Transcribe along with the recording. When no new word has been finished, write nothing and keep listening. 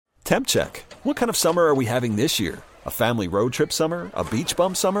temp check. What kind of summer are we having this year? A family road trip summer? A beach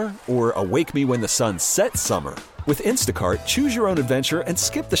bum summer? Or a wake me when the sun sets summer? With Instacart, choose your own adventure and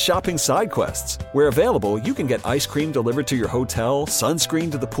skip the shopping side quests. Where available, you can get ice cream delivered to your hotel,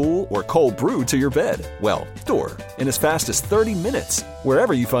 sunscreen to the pool, or cold brew to your bed. Well, door. In as fast as 30 minutes.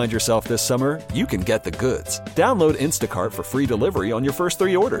 Wherever you find yourself this summer, you can get the goods. Download Instacart for free delivery on your first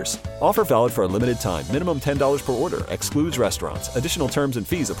 3 orders. Offer valid for a limited time. Minimum $10 per order. Excludes restaurants. Additional terms and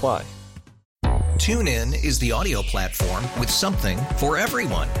fees apply. TuneIn is the audio platform with something for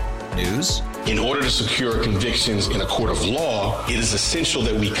everyone. News. In order to secure convictions in a court of law, it is essential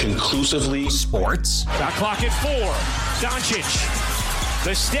that we conclusively. Sports. Got clock at 4. Doncic.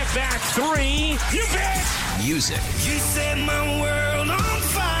 The step back 3. You bet. Music. You set my world on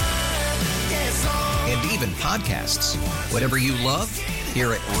fire. Yes, and even podcasts. Whatever you love,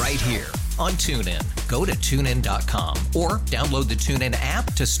 hear it right here on TuneIn. Go to TuneIn.com or download the TuneIn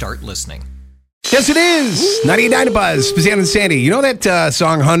app to start listening. Yes, it is. 98.9 Buzz, Spazan and Sandy. You know that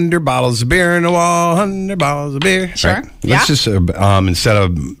song, 100 bottles of beer in the wall, 100 bottles of beer? Sure. Right? Let's just, instead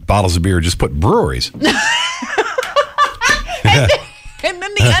of bottles of beer, just put breweries. And then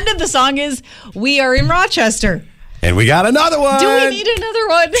the end of the song is, we are in Rochester. And we got another one. Do we need another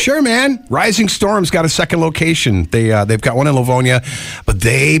one? Sure, man. Rising Storm's got a second location. They've got one in Livonia, but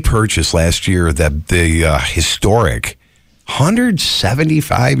they purchased last year the historic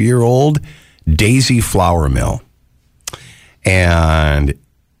 175-year-old Daisy Flour Mill. And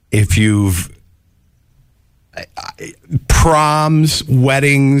if you've proms,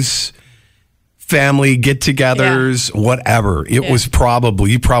 weddings, family get-togethers, whatever, you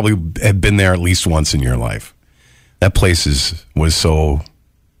probably have been there at least once in your life. That place was so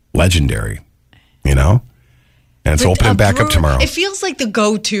legendary, you know? And it's opening back up tomorrow. It feels like the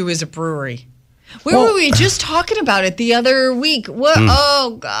go-to is a brewery. Where were we just talking about it the other week? What?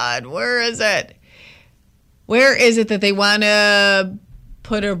 Oh, God, where is it? Where is it that they want to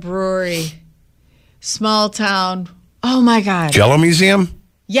put a brewery? Small town. Oh, my God. Jello Museum?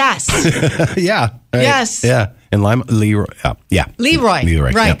 Yes. Yeah. Right. Yes. Yeah. In Leroy. Yeah. Leroy.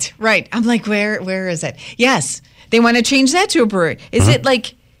 Right. Yeah. Right. I'm like, where is it? Yes. They want to change that to a brewery. Is it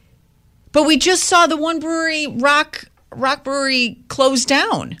like, but we just saw the one brewery, Rock Brewery, closed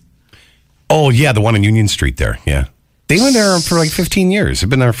down. Oh, yeah, the one on Union Street there, yeah. They've been there for like 15 years. They've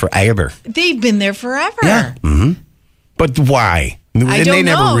been there forever. They've been there forever. Yeah. Mm-hmm. But why? They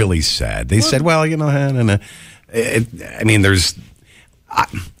never really said. They said, well, you know, I mean, there's...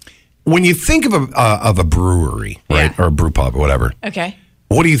 when you think of a brewery, right, or a brew pub or whatever, okay,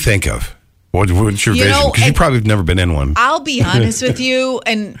 what do you think of? What's your vision? Because you probably have never been in one. I'll be honest with you,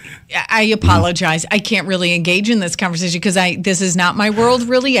 and I apologize. I can't really engage in this conversation because this is not my world,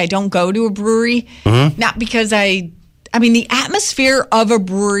 really. I don't go to a brewery. Not because I mean, the atmosphere of a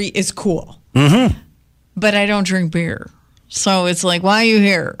brewery is cool. But I don't drink beer. So it's like, why are you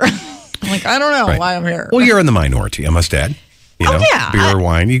here? I'm like, I don't know why I'm here. Well, you're in the minority, I must add. You know, beer or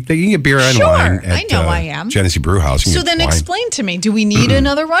wine. You can get beer and wine at I know I am. Genesee Brew House. So then explain to me, do we need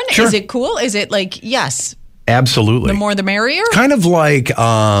another one? Sure. Is it cool? Is it like, yes. Absolutely. The more the merrier? Kind of like, you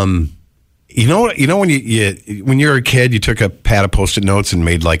know when when you're a kid, you took a pad of Post-it notes and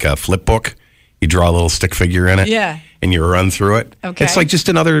made like a flip book? You draw a little stick figure in it. Yeah. And you run through it. Okay. It's like just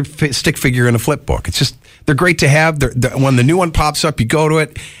another stick figure in a flip book. It's just, they're great to have. When the new one pops up, you go to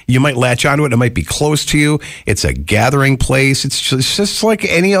it. You might latch onto it. It might be close to you. It's a gathering place. It's just like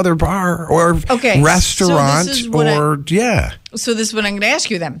any other bar or restaurant So this is what I'm going to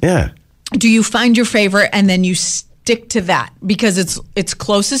ask you then. Yeah. Do you find your favorite and then you stick to that because it's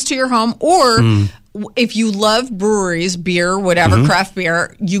closest to your home, or if you love breweries, beer, whatever, craft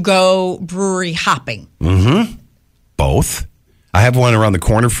beer, you go brewery hopping? Both. I have one around the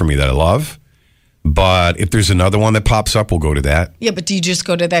corner for me that I love. But if there's another one that pops up, we'll go to that. Yeah, but do you just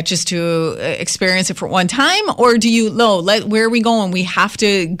go to that just to experience it for one time? Or do you, where are we going? We have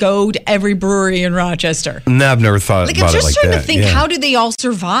to go to every brewery in Rochester. No, I've never thought about it like that. I'm just trying to think, how do they all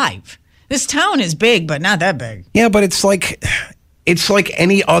survive? This town is big, but not that big. Yeah, but it's like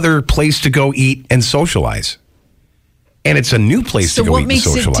any other place to go eat and socialize. And it's a new place to go eat and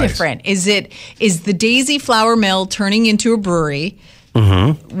socialize. So what makes it different? Is the Daisy Flour Mill turning into a brewery?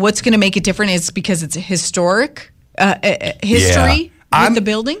 What's going to make it different is because it's a historic history with the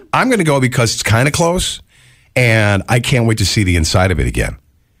building? I'm going to go because it's kind of close, and I can't wait to see the inside of it again,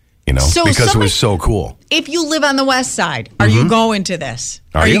 because it was so cool. If you live on the west side, are you going to this?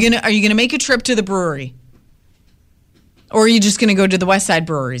 Are you going to make a trip to the brewery? Or are you just going to go to the west side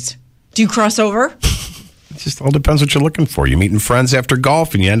breweries? Do you cross over? It just all depends what you're looking for. You're meeting friends after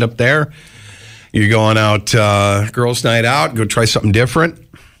golf, and you end up there. You're going out, girls' night out, go try something different.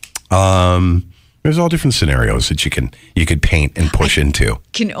 There's all different scenarios that you could paint and push into.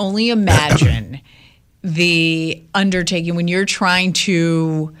 Can only imagine the undertaking when you're trying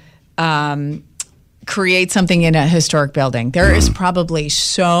to create something in a historic building. There is probably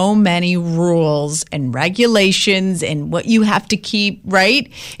so many rules and regulations and what you have to keep,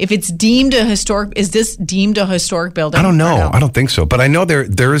 right? If it's deemed a historic, is this deemed a historic building? I don't know. No? I don't think so. But I know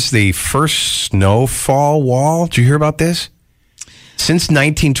there's the first snowfall wall. Did you hear about this? Since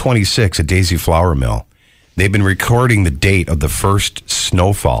 1926 at Daisy Flour Mill, they've been recording the date of the first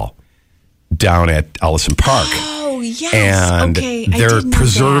snowfall down at Ellison Park. Oh, yes. And okay. they're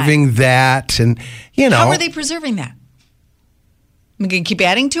preserving that. And, How are they preserving that? Am I going to keep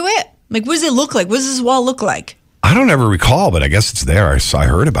adding to it? Like, what does it look like? What does this wall look like? I don't ever recall, but I guess it's there. I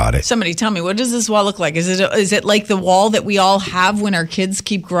heard about it. Somebody tell me, what does this wall look like? Is it like the wall that we all have when our kids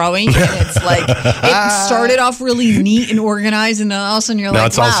keep growing? And it's like, it started off really neat and organized, and then all of a sudden you're now like,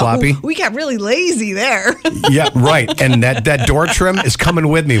 it's all sloppy. We got really lazy there. Yeah, right. And that door trim is coming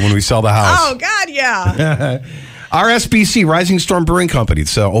with me when we sell the house. Oh, God, yeah. RSBC, Rising Storm Brewing Company.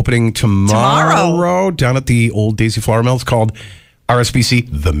 It's opening tomorrow down at the old Daisy Flour Mill. It's called RSBC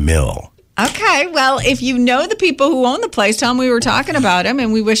The Mill. Okay, well, if you know the people who own the place, tell them we were talking about them,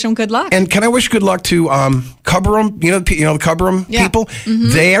 and we wish them good luck. And can I wish good luck to Cubberham? You know the Cubberham people. Mm-hmm.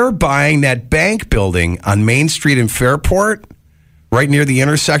 They're buying that bank building on Main Street in Fairport, right near the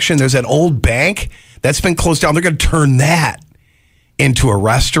intersection. There's that old bank that's been closed down. They're going to turn that into a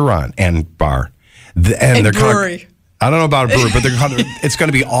restaurant and bar, and they're brewery. I don't know about a brewery, but it's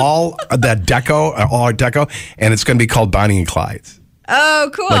going to be all that deco, all Art Deco, and it's going to be called Bonnie and Clyde's.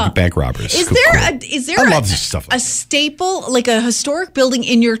 Oh, cool. Like bank robbers. Is there I love this stuff like a staple, like a historic building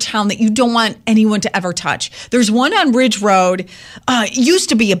in your town that you don't want anyone to ever touch? There's one on Ridge Road. It used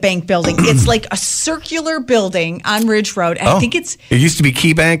to be a bank building. It's like a circular building on Ridge Road. I think it used to be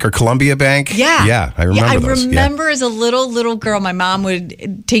Key Bank or Columbia Bank. Yeah. Yeah, I remember those. I remember as a little girl, my mom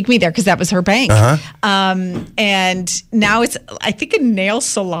would take me there because that was her bank. And now it's, I think, a nail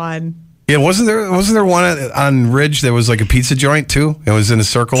salon. Yeah, wasn't there one on Ridge that was like a pizza joint too? It was in a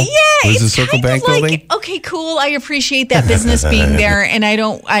circle. Yeah, it was a circle bank building. Okay, cool. I appreciate that business being there, and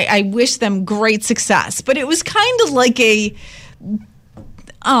I wish them great success. But it was kind of like you're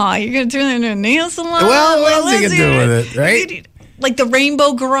gonna turn it into a nail salon. Well, what else you can do with it, right? Like the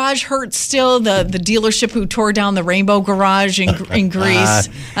Rainbow Garage hurts still. The dealership who tore down the Rainbow Garage in Greece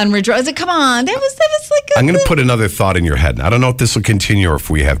on Ridge Road. I was like, come on, that was like. I'm going to put another thought in your head. I don't know if this will continue or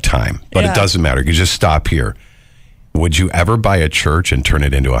if we have time, but it doesn't matter. You just stop here. Would you ever buy a church and turn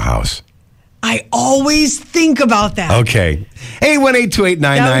it into a house? I always think about that. Okay. 818-2899.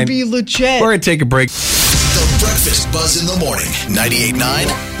 That would be legit. We're going to take a break. The Breakfast Buzz in the morning.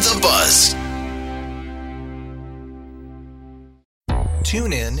 98.9 The Buzz.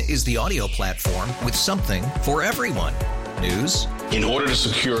 TuneIn is the audio platform with something for everyone. News. In order to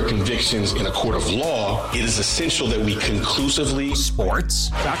secure convictions in a court of law, it is essential that we conclusively. Sports.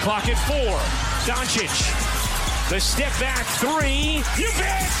 Shot clock at 4. Doncic. The step back 3. You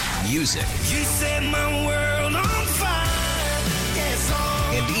bet. Music. You set my world on fire. Yes,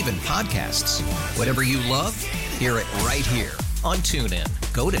 and even podcasts. Whatever you love, hear it right here on TuneIn.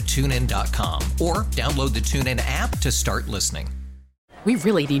 Go to TuneIn.com or download the TuneIn app to start listening. We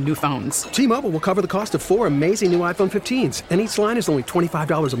really need new phones. T-Mobile will cover the cost of 4 amazing new iPhone 15s, and each line is only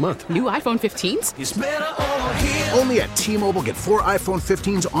 $25 a month. New iPhone 15s? It's better over here. Only at T-Mobile, get 4 iPhone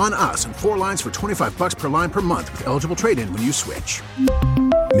 15s on us and 4 lines for $25 per line per month with eligible trade-in when you switch.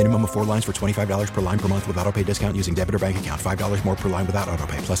 Minimum of 4 lines for $25 per line per month with autopay discount using debit or bank account. $5 more per line without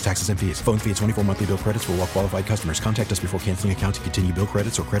autopay, plus taxes and fees. Phone fee at 24 monthly bill credits for well-qualified customers. Contact us before canceling account to continue bill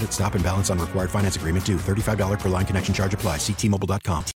credits or credit stop and balance on required finance agreement due. $35 per line connection charge applies. See T-Mobile.com.